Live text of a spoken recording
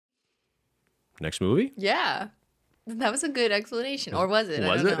Next movie? Yeah. That was a good explanation. Or was it?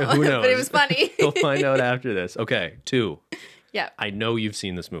 Was I it? don't know. Who knows? But it was funny. We'll find out after this. Okay, 2. Yeah. I know you've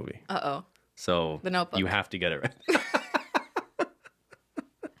seen this movie. Uh-oh. So The Notebook. you have to get it right.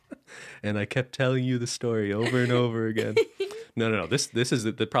 And I kept telling you the story over and over again. No. This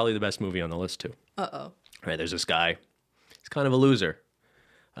is probably the best movie on the list too. Uh-oh. Right, there's this guy. He's kind of a loser.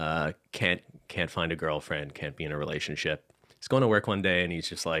 Can't find a girlfriend. Can't be in a relationship. He's going to work one day and he's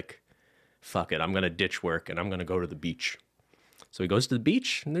just like, fuck it. I'm going to ditch work and I'm going to go to the beach. So he goes to the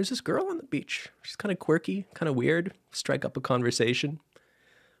beach and there's this girl on the beach. She's kind of quirky, kind of weird. Strike up a conversation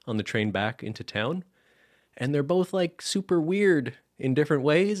on the train back into town. And they're both like super weird in different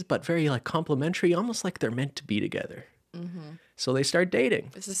ways, but very like complimentary, almost like they're meant to be together. Mm-hmm. So they start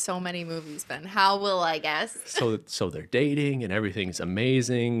dating. This is so many movies, Ben. How will I guess? So they're dating and everything's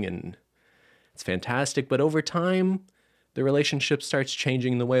amazing and it's fantastic. But over time, the relationship starts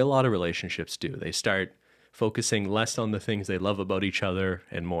changing the way a lot of relationships do. They start focusing less on the things they love about each other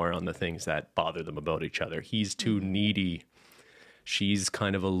and more on the things that bother them about each other. He's too needy. She's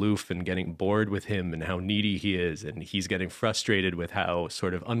kind of aloof and getting bored with him and how needy he is. And he's getting frustrated with how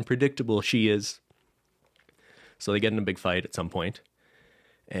sort of unpredictable she is. So they get in a big fight at some point.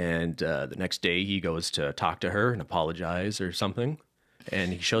 And the next day he goes to talk to her and apologize or something.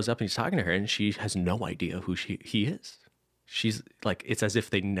 And he shows up and he's talking to her and she has no idea who he is. She's like, it's as if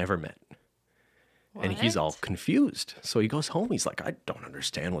they never met. What? And he's all confused. So he goes home. He's like, I don't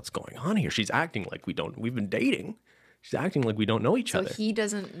understand what's going on here. She's acting like we've been dating. She's acting like we don't know each other. So he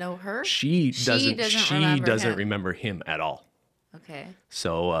doesn't know her? She doesn't remember him at all. Okay.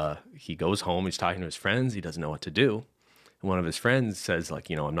 So he goes home. He's talking to his friends. He doesn't know what to do. And one of his friends says, like,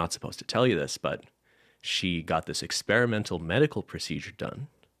 I'm not supposed to tell you this, but she got this experimental medical procedure done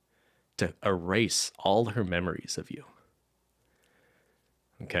to erase all her memories of you.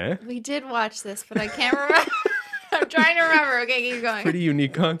 Okay? We did watch this, but I can't remember. I'm trying to remember. Okay, keep going. Pretty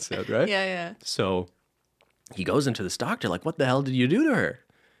unique concept, right? Yeah. So he goes into this doctor, like, what the hell did you do to her?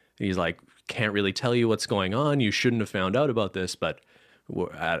 And he's like, can't really tell you what's going on. You shouldn't have found out about this, but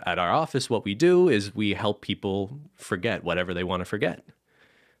at our office, what we do is we help people forget whatever they want to forget.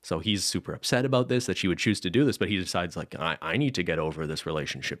 So he's super upset about this, that she would choose to do this, but he decides, like, I need to get over this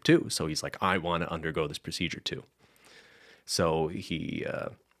relationship too. So he's like, I want to undergo this procedure too. So he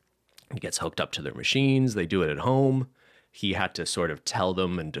gets hooked up to their machines. They do it at home. He had to sort of tell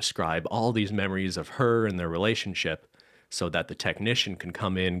them and describe all these memories of her and their relationship so that the technician can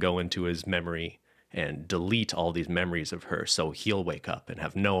come in, go into his memory, and delete all these memories of her. So he'll wake up and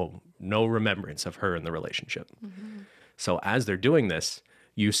have no remembrance of her and the relationship. Mm-hmm. So as they're doing this,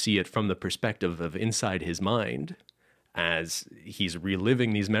 you see it from the perspective of inside his mind as he's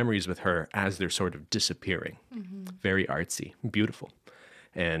reliving these memories with her as they're sort of disappearing. Mm-hmm. Very artsy, beautiful.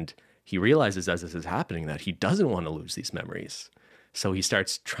 And he realizes as this is happening that he doesn't want to lose these memories. So he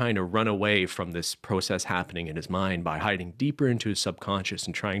starts trying to run away from this process happening in his mind by hiding deeper into his subconscious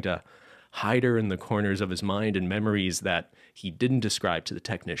and trying to hide her in the corners of his mind and memories that he didn't describe to the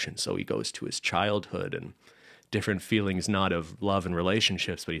technician. So he goes to his childhood and different feelings, not of love and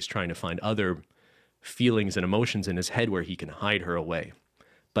relationships, but he's trying to find other feelings and emotions in his head where he can hide her away.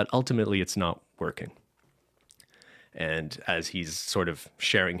 But ultimately, it's not working. And as he's sort of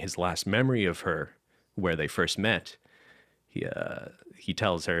sharing his last memory of her, where they first met, he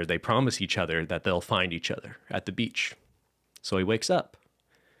tells her they promise each other that they'll find each other at the beach. So he wakes up,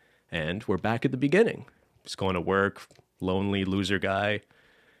 and we're back at the beginning. He's going to work, lonely loser guy,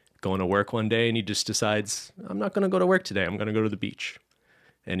 going to work one day, and he just decides, I'm not going to go to work today. I'm going to go to the beach.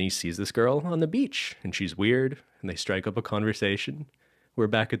 And he sees this girl on the beach, and she's weird, and they strike up a conversation. We're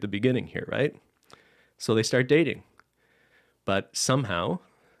back at the beginning here, right? So they start dating. But somehow,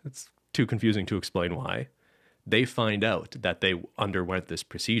 it's too confusing to explain why, they find out that they underwent this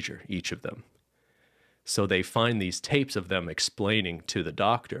procedure, each of them. So they find these tapes of them explaining to the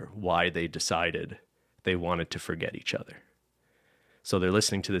doctor why they decided they wanted to forget each other. So they're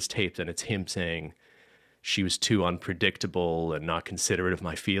listening to this tape, and it's him saying, she was too unpredictable and not considerate of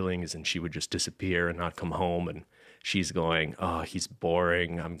my feelings, and she would just disappear and not come home. And she's going, oh, he's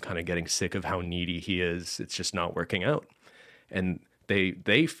boring. I'm kind of getting sick of how needy he is. It's just not working out. And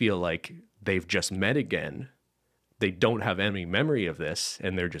they feel like they've just met again. They don't have any memory of this,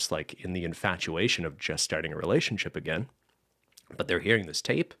 and they're just like in the infatuation of just starting a relationship again. But they're hearing this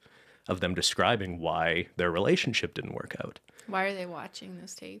tape of them describing why their relationship didn't work out. Why are they watching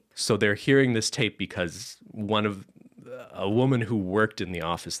this tape? So they're hearing this tape because a woman who worked in the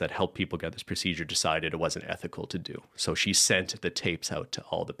office that helped people get this procedure decided it wasn't ethical to do. So she sent the tapes out to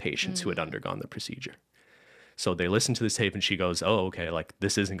all the patients who had undergone the procedure. So they listen to this tape and she goes, oh, okay, like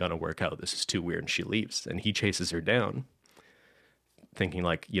this isn't going to work out. This is too weird. And she leaves and he chases her down thinking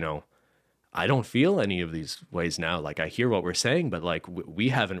like, you know, I don't feel any of these ways now. Like I hear what we're saying, but like we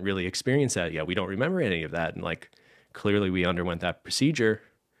haven't really experienced that yet. We don't remember any of that. And like clearly we underwent that procedure.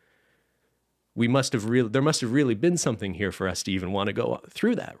 There must have really been something here for us to even want to go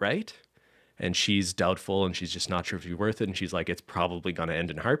through that, right? And she's doubtful and she's just not sure if she's worth it. And she's like, it's probably going to end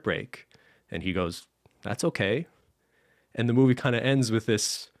in heartbreak. And he goes, that's okay. And the movie kind of ends with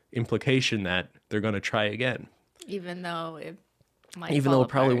this implication that they're going to try again. Even though it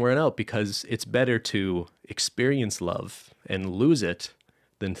probably weren't out, because it's better to experience love and lose it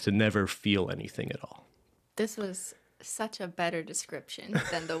than to never feel anything at all. This was such a better description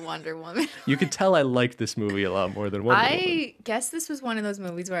than the Wonder Woman. You could tell I liked this movie a lot more than Wonder Woman. I guess this was one of those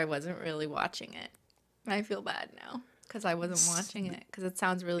movies where I wasn't really watching it. I feel bad now because I wasn't watching it because it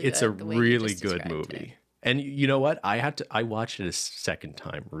sounds really it's good. It's a really good movie. And you know what? I watched it a second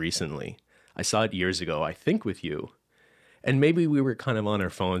time recently. I saw it years ago, I think with you. And maybe we were kind of on our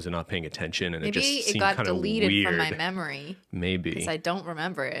phones and not paying attention, and maybe it just seemed got kind of deleted weird from my memory. Maybe because I don't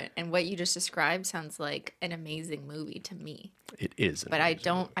remember it. And what you just described sounds like an amazing movie to me. It is, but I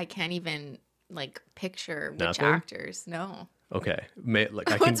can't even like picture which Nothing? Actors. No. Okay, I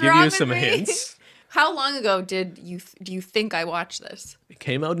can give you some hints. How long ago do you think I watched this? It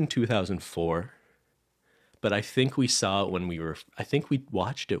came out in 2004. But I think we saw it I think we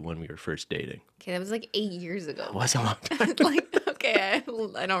watched it when we were first dating. Okay, that was like 8 years ago. It was a long time. Okay, I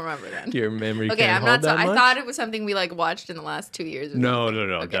don't remember then. Your memory okay, can't I'm hold not. that much? I thought it was something we like watched in the last 2 years. No,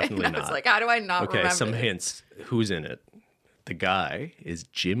 okay. definitely not. I was like, how do I not remember? Okay, some this? hints. Who's in it? The guy is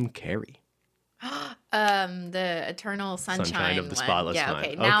Jim Carrey. The Eternal Sunshine of the one. Spotless Yeah, Mind.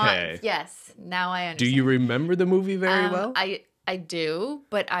 okay. Now, Okay. Yes, now I understand. Do you remember the movie very well? I do,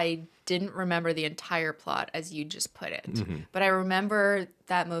 but I didn't remember the entire plot as you just put it. Mm-hmm. But I remember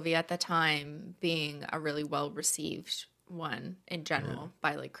that movie at the time being a really well-received one in general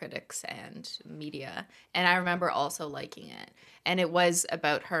by like critics and media. And I remember also liking it. And it was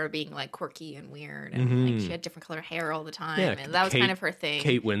about her being like quirky and weird and like she had different color hair all the time. Yeah, and that was kind of her thing.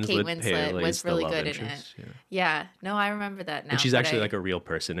 Kate Winslet was really good in interest, it. Yeah. No, I remember that now. And she's actually like a real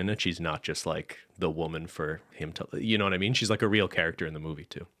person in it. She's not just like the woman for him to, you know what I mean? She's like a real character in the movie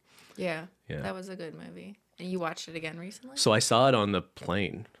too. Yeah. Yeah. That was a good movie. And you watched it again recently? So I saw it on the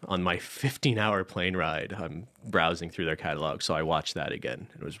plane, on my 15-hour plane ride. I'm browsing through their catalog, so I watched that again.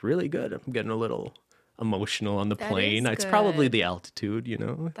 It was really good. I'm getting a little emotional on the plane. It's probably the altitude, you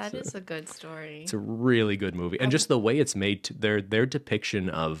know. That is a good story. It's a really good movie. And just the way it's made, their depiction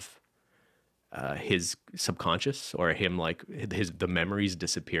of his subconscious or him like the memories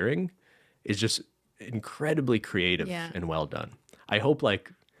disappearing is just incredibly creative and well done. I hope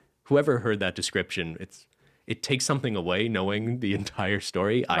like whoever heard that description, it takes something away knowing the entire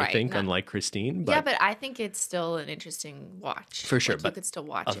story, I think, unlike Cristine. But yeah, but I think it's still an interesting watch. For sure. Like, but you could still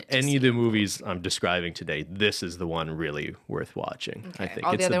watch it. Any of the movies I'm describing today, this is the one really worth watching. Okay. I think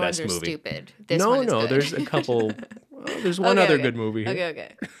all it's the other the best ones are movie. Stupid. This one is good. There's a couple. There's one other good movie here.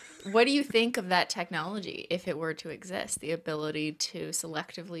 Okay. What do you think of that technology if it were to exist? The ability to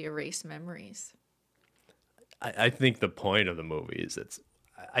selectively erase memories. I think the point of the movie is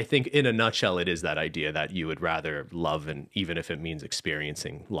I think in a nutshell, it is that idea that you would rather love, and even if it means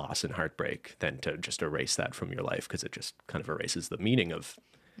experiencing loss and heartbreak, than to just erase that from your life, because it just kind of erases the meaning of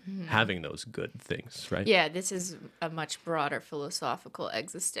having those good things, right? Yeah, this is a much broader philosophical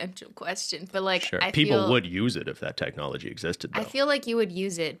existential question. But like, sure. People would use it if that technology existed, though. I feel like you would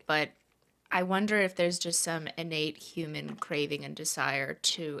use it, but I wonder if there's just some innate human craving and desire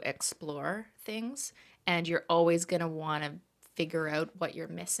to explore things, and you're always going to want to figure out what you're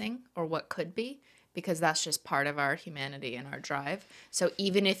missing or what could be, because that's just part of our humanity and our drive. So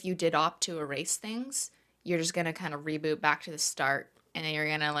even if you did opt to erase things, you're just going to kind of reboot back to the start, and then you're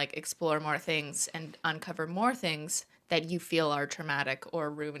going to like explore more things and uncover more things that you feel are traumatic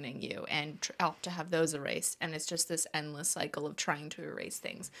or ruining you, and opt to have those erased. And it's just this endless cycle of trying to erase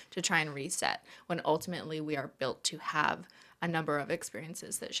things, to try and reset, when ultimately we are built to have a number of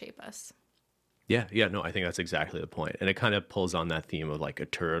experiences that shape us. Yeah, no, I think that's exactly the point. And it kind of pulls on that theme of like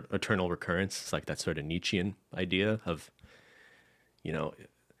eternal recurrence. It's like that sort of Nietzschean idea of, you know,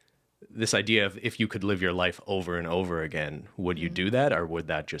 this idea of if you could live your life over and over again, would you do that? Or would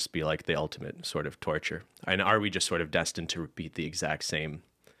that just be like the ultimate sort of torture? And are we just sort of destined to repeat the exact same?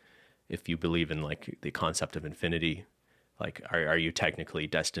 If you believe in like the concept of infinity, like are you technically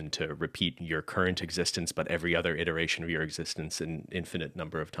destined to repeat your current existence, but every other iteration of your existence an infinite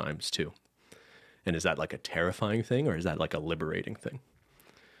number of times too? And is that like a terrifying thing, or is that like a liberating thing?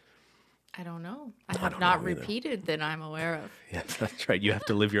 I don't know. I I have don't not know either. repeated that I'm aware of. Yeah, that's right. You have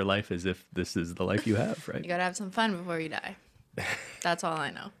to live your life as if this is the life you have, You right? gotta have some fun before you die. That's all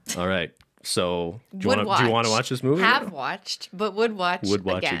I know. All right. So do Would you want to watch this movie? Have watched, but would watch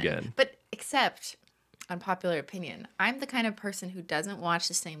again. But except, unpopular opinion, I'm the kind of person who doesn't watch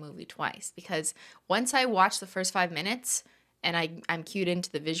the same movie twice, because once I watch the first 5 minutes and I'm cued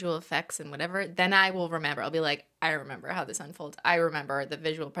into the visual effects and whatever, then I will remember. I'll be like, I remember how this unfolds. I remember the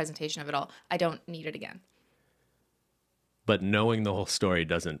visual presentation of it all. I don't need it again. But knowing the whole story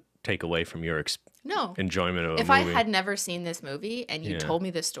doesn't take away from your No. enjoyment of a If movie. I had never seen this movie and you Yeah. told me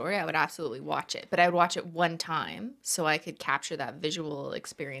this story, I would absolutely watch it. But I would watch it one time so I could capture that visual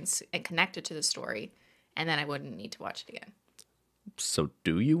experience and connect it to the story. And then I wouldn't need to watch it again. So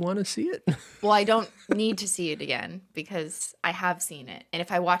do you want to see it? Well, I don't need to see it again because I have seen it. And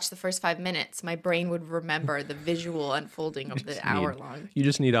if I watch the first 5 minutes, my brain would remember the visual unfolding of the hour long. You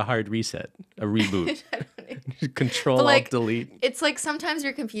just need a hard reset, a reboot. Control, But, like, Alt, Delete. It's like sometimes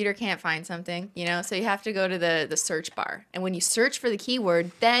your computer can't find something, you know? So you have to go to the search bar. And when you search for the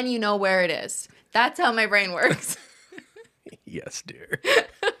keyword, then you know where it is. That's how my brain works. Yes, dear.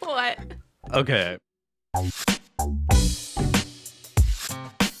 What? Okay.